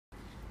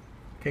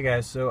Okay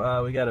guys,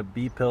 so we got a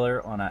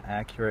B-pillar on an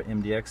Acura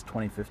MDX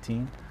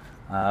 2015.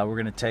 We're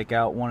going to take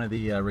out one of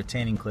the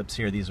retaining clips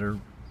here. These are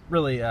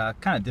really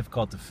kind of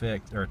difficult to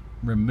fix or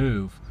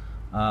remove.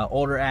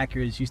 Older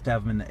Acuras used to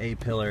have them in the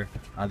A-pillar.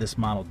 This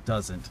model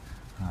doesn't.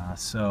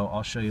 So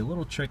I'll show you a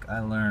little trick I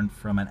learned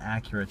from an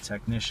Acura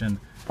technician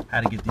how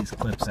to get these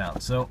clips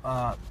out. So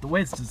the way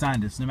it's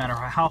designed is no matter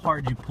how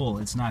hard you pull,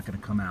 it's not going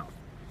to come out.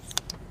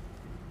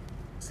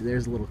 See,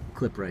 there's a little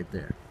clip right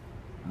there.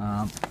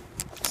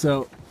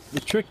 So the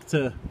trick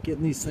to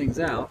getting these things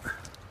out,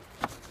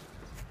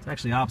 it's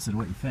actually opposite of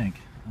what you think.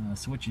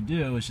 So what you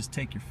do is just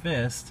take your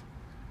fist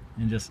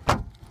and just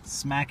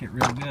smack it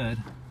real good,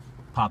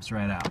 pops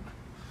right out.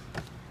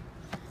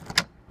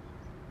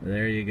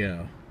 There you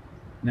go.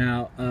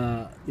 Now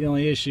the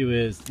only issue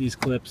is these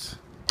clips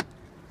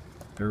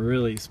are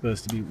really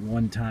supposed to be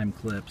one-time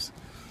clips,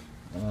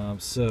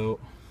 so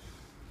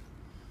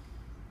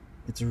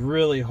it's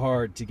really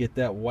hard to get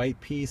that white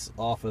piece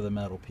off of the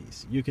metal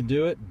piece. You can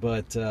do it,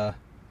 but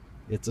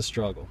it's a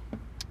struggle.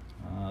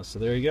 So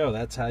there you go.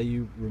 That's how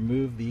you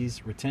remove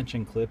these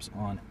retention clips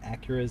on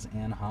Acuras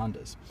and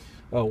Hondas.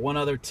 Oh, one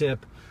other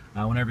tip: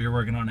 whenever you're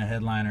working on a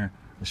headliner,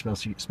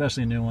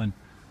 especially a new one,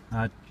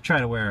 try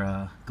to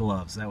wear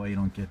gloves. That way you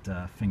don't get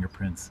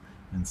fingerprints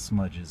and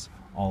smudges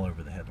all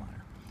over the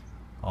headliner.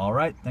 All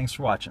right, thanks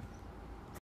for watching.